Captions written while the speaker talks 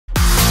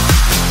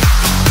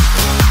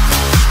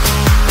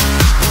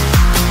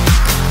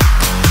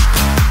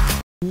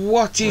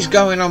What is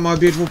going on, my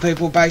beautiful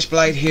people?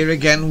 Baseblade here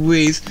again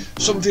with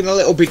something a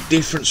little bit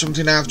different,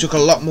 something I've took a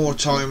lot more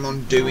time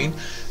on doing,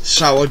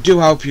 so I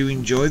do hope you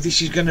enjoy.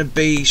 This is going to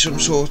be some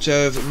sort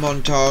of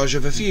montage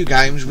of a few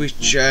games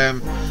which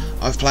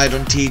I've played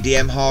on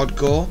TDM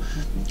Hardcore,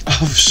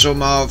 of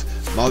some of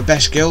my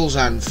best kills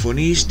and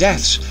funniest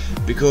deaths,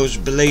 because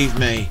believe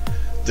me,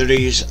 there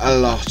is a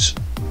lot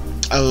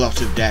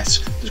of deaths.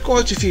 There's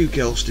quite a few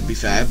kills to be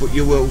fair, but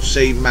you will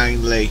see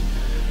mainly,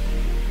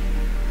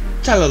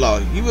 tell a lie,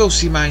 you will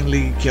see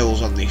mainly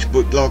kills on this,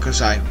 but like I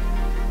say,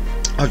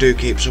 I do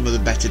keep some of the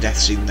better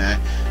deaths in there,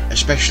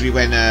 especially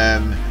when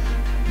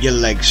your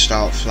legs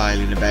start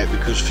flailing about,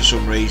 because for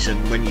some reason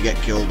when you get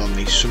killed on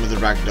this, some of the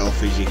ragdoll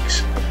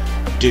physics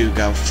do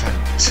go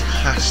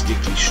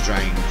fantastically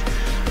strange.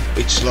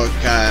 It's like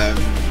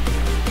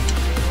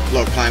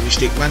playing with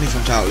Stickman, if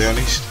I'm totally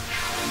honest.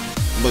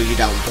 Well, you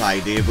don't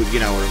play, do you? But you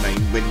know what I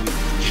mean, when you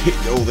hit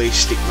all these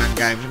Stickman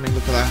games. I mean,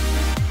 look at that,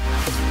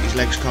 his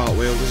legs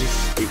cartwheeled as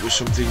if it was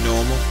something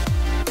normal.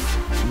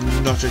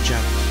 Not a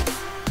chance.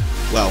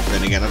 Well,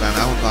 then again, I don't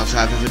know, I can't say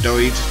I've ever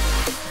died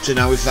to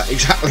know if that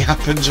exactly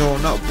happens or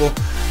not, but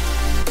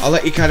I'll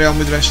let you carry on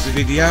with the rest of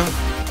the video.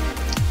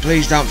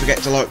 Please don't forget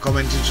to like,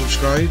 comment and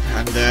subscribe,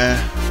 and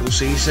we'll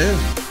see you soon.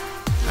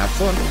 Have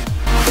fun.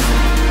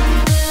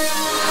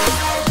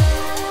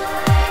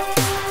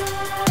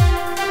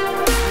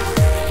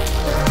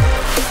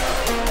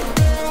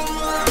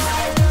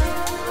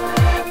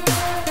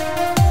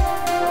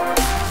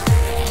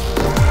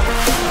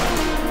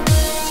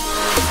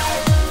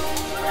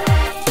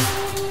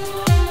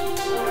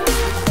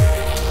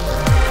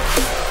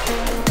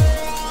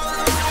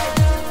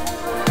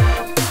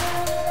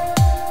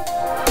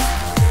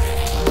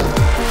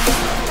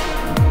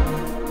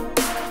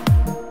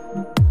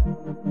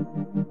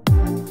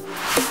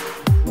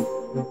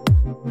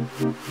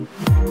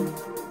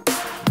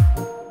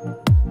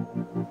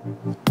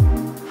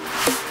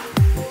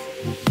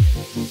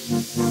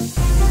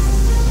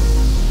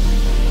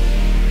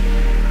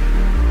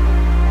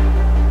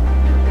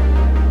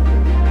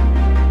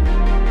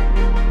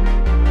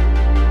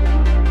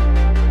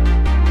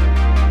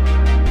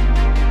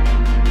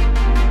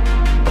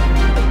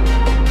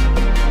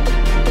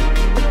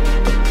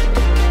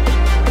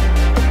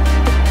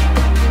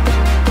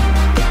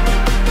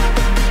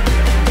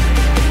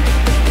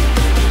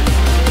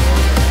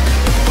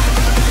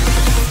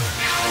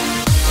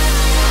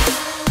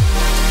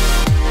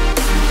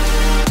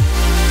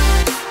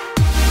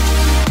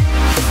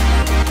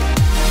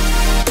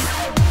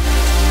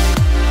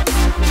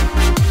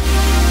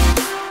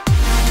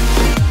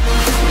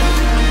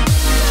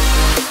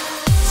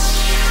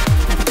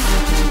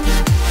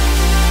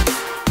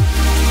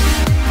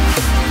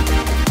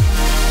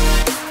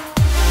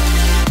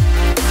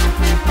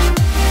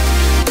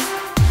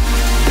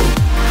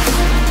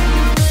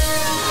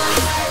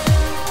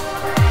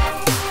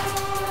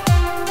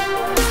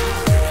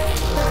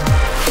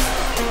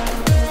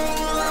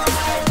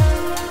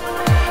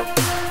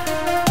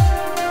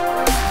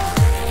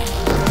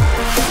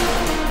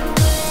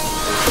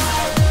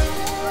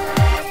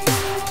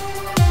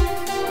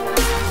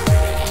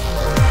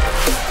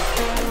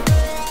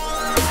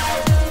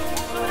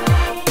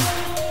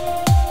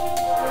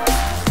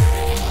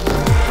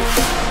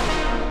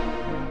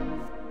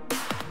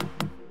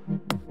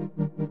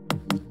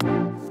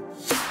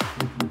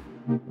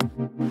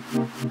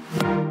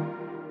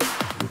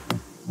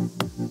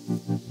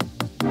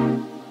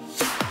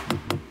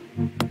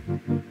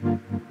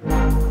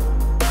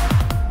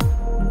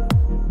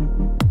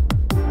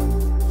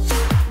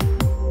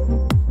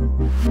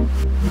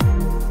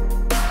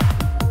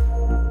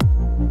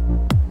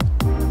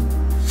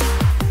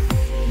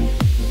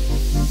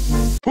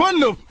 What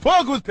the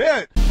fuck was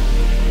that?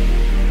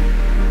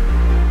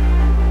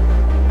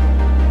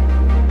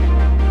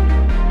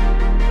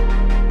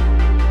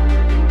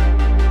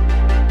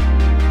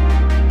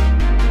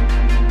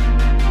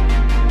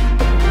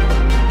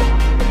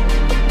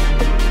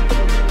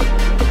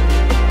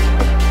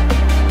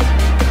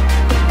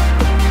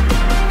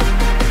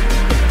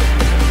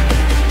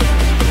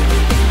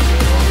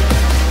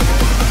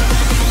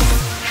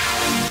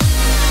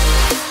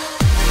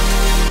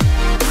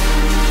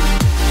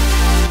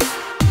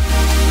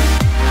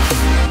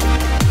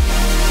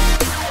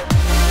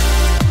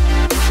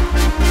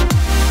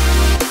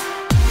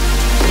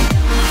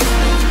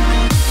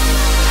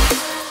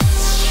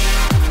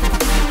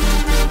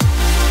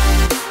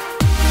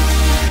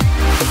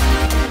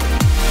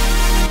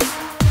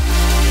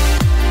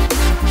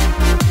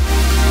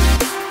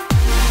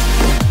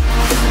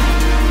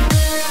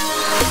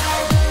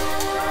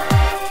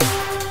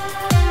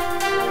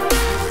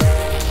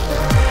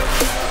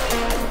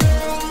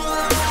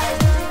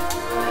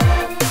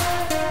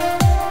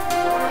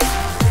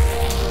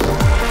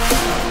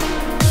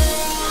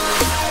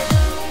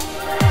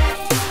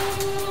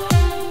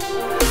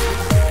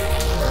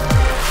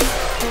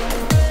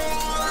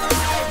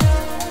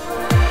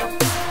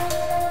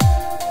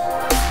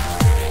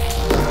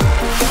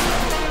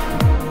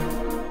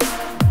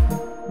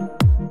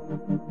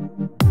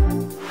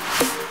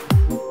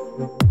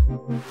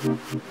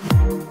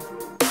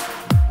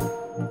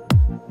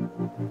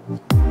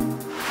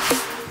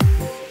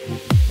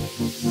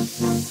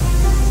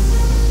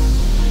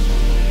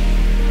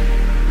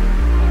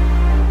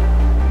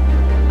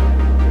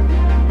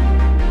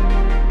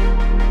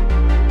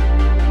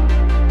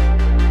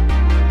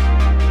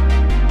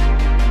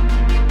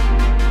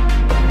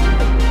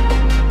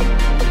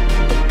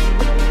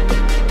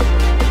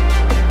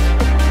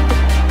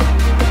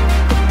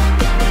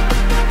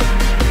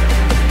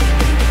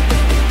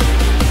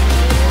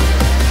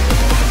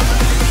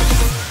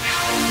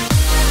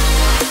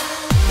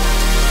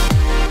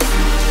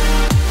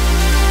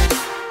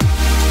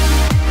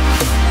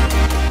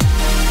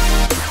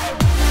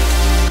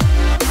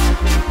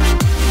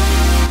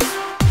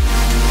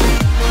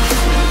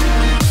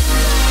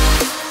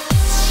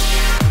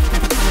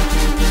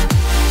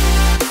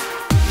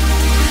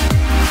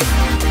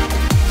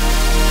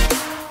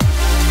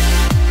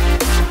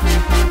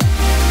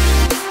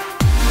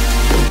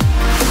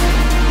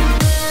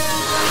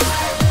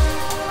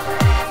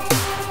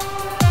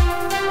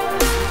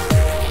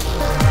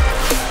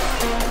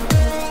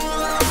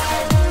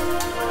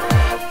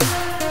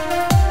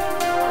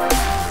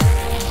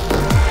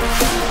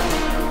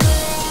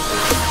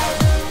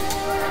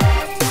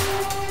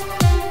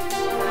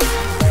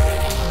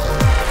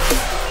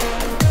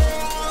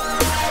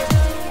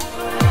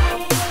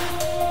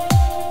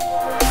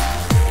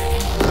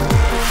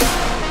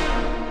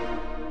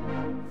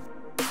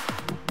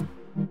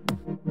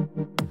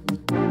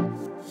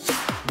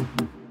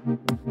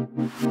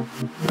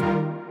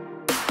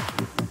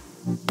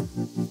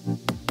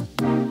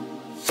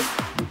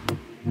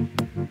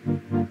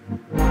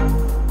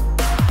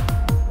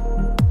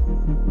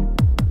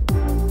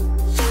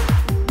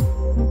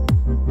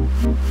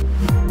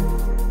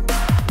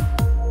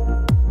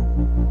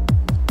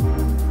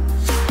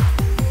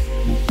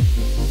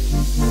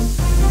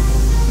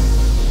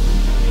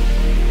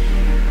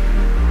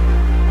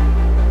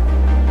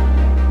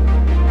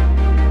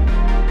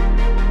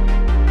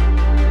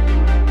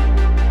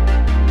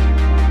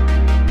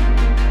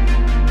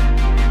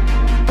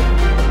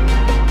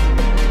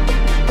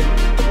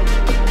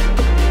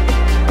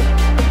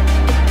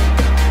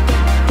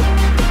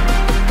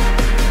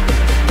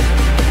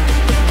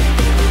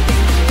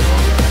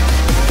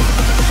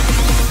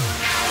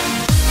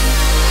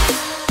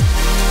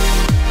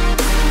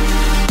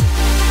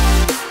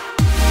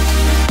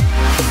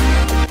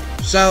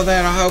 So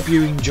there, I hope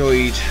you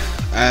enjoyed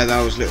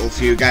those little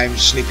few game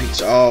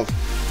snippets of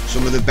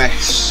some of the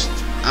best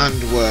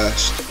and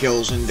worst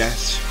kills and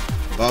deaths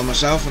by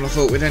myself, and I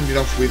thought we'd end it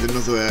off with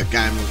another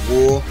game of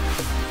war.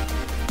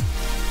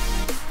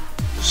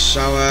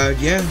 So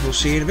yeah, we'll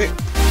see you in a bit.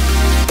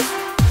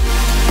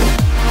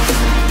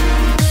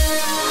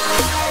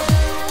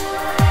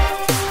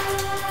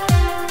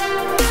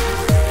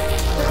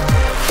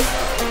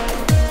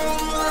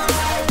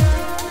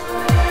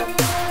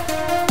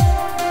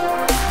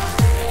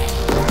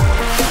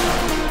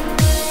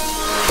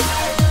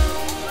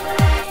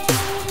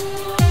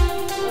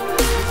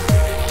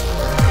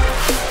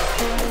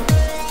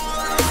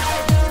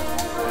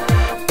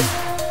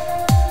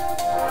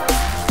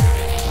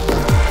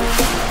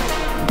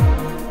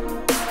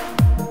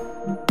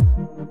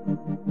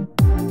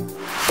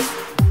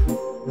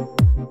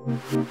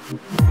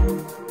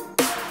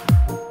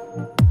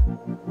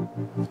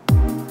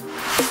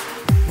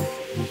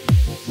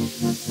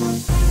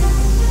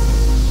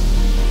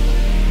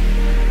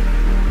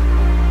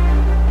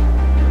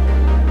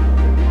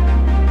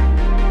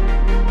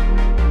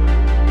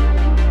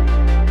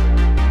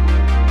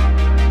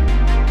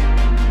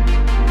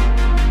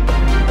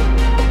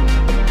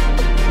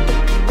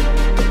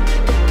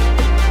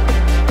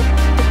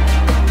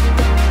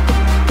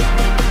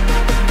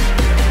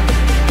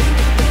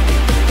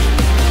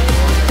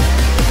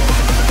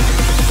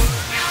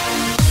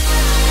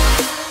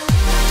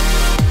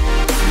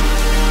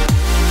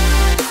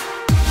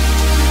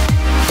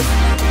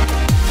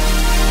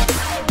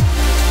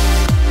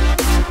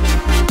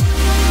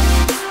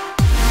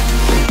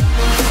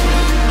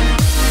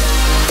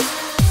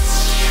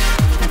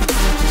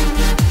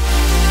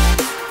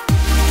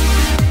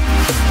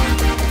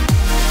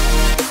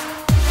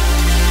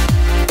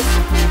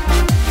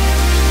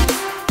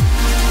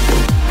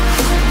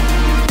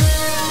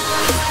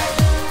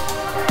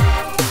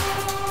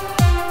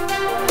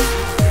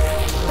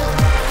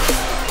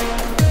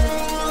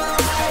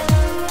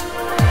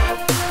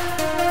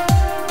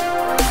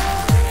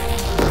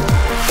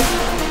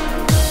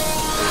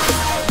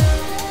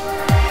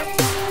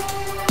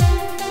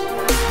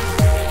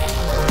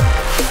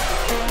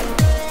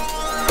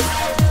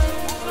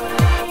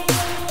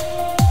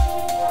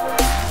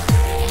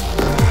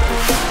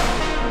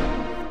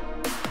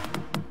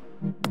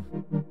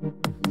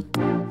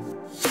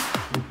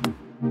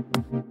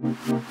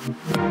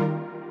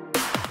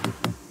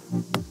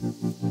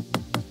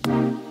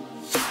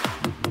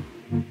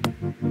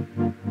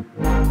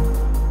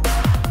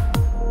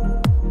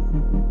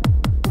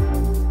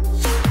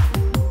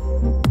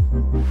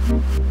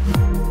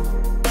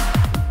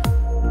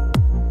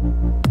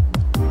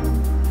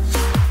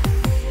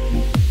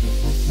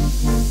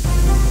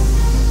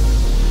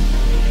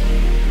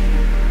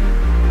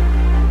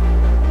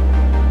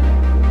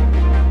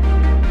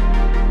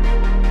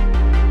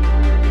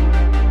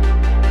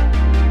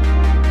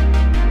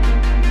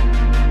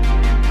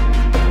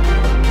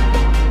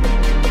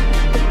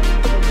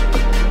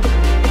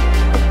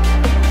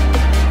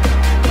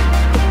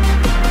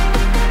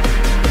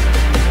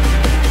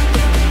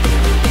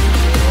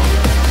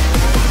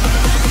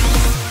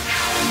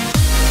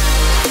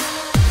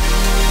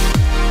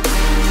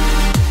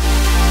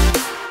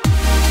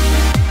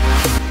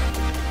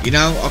 You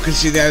know, I can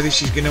see how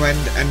this is going to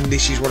end, and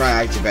this is what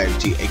I hate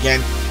about it.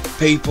 Again,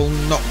 people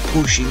not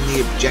pushing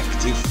the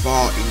objective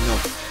far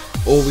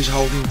enough, always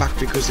holding back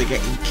because they're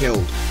getting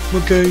killed.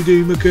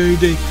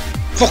 McKD,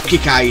 fuck your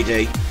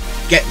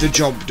KD, get the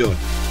job done.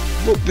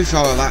 But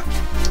before that,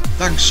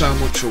 thanks so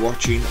much for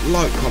watching.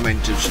 Like,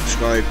 comment and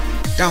subscribe.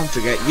 Don't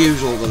forget,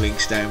 use all the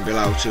links down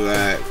below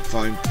to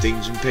find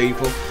things and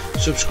people.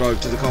 Subscribe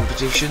to the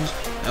competitions,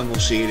 and we'll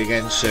see you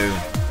again soon.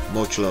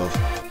 Much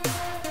love.